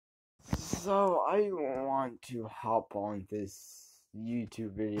So I want to hop on this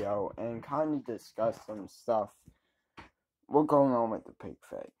YouTube video and kind of discuss some stuff. What's going on with the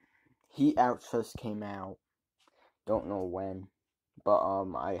picfed? Heat Out just came out. Don't know when, but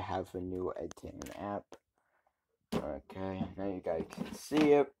I have a new editing app. Okay, now you guys can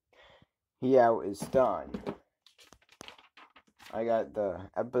see it. Heat Out is done. I got the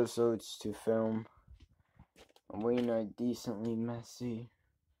episodes to film. Arena decently messy.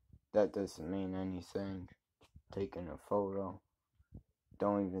 That doesn't mean anything. Taking a photo.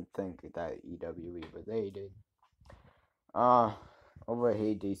 Don't even think that E.W.E related. Over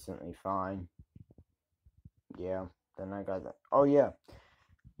here decently fine. Yeah. Then I got that. Oh yeah.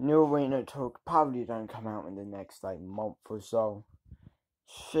 New arena took probably done come out in the next month or so.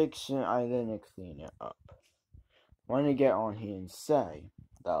 Fixing I didn't clean it up. Want to get on here and say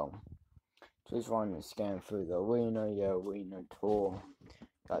though. Just wanted to scan through the arena. Yeah, arena tour.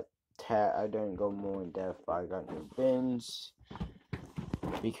 Got I didn't go more in depth, but I got new bins.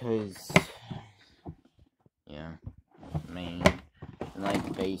 Because, yeah,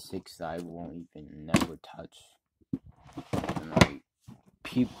 basics I won't even never touch. And,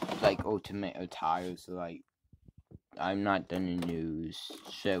 ultimate attire, so, I'm not done in news.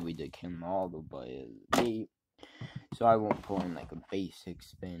 Sherry the Kim model, but it's so I won't pull in, a basic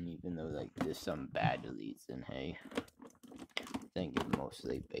spin, even though, there's some bad deletes, and hey. I think it's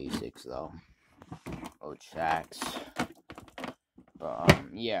mostly basics, though. Or checks. But,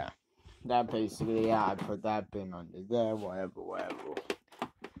 yeah. That basically, yeah, I put that bin under there, whatever.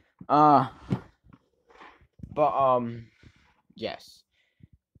 Yes.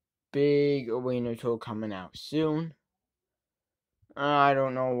 Big arena tour coming out soon. I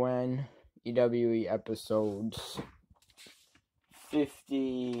don't know when. E.W.E episodes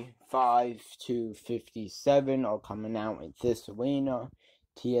 55 to 57 are coming out in this arena.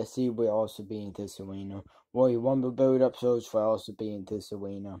 TSC will also be in this arena. Royal Rumble build episodes will also be in this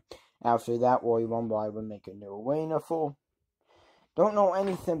arena. After that, Royal Rumble I will make a new arena for. Don't know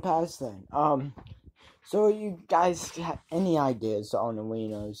anything past then. So you guys have any ideas on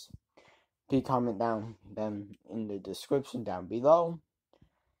arenas? Please comment down them in the description down below.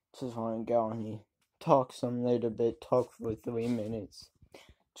 Just want to go on here, talk some little bit, talk for 3 minutes.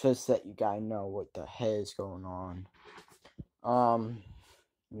 Just let you guys know what the hell is going on.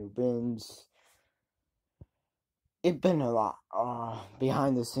 New bins. It's been a lot.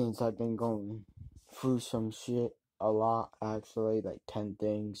 Behind the scenes I've been going through some shit a lot actually, 10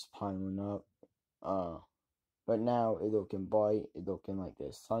 things piling up. But now it looking bright, it looking like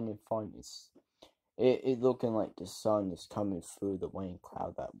the sun in front is it looking like the sun is coming through the rain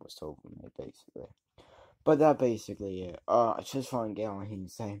cloud that was over me basically. But that basically it. I just want to get on here and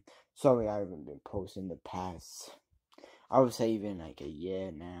say sorry I haven't been posting the past, I would say even a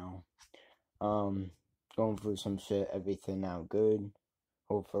year now. Going through some shit, everything now good,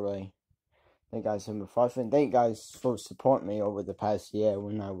 hopefully. Thank you guys for fun. Thank you guys for supporting me over the past year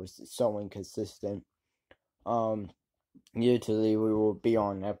when I was so inconsistent. Usually we will be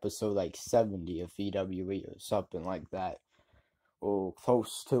on episode 70 of E.W.E or something like that. Or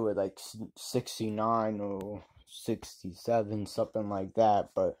close to it, 69 or 67, something like that.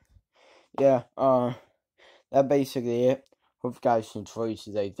 But yeah, that basically it. Hope you guys enjoyed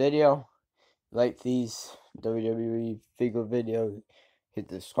today's video. Like these WWE figure videos, hit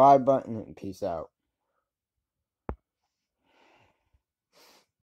the subscribe button, and peace out.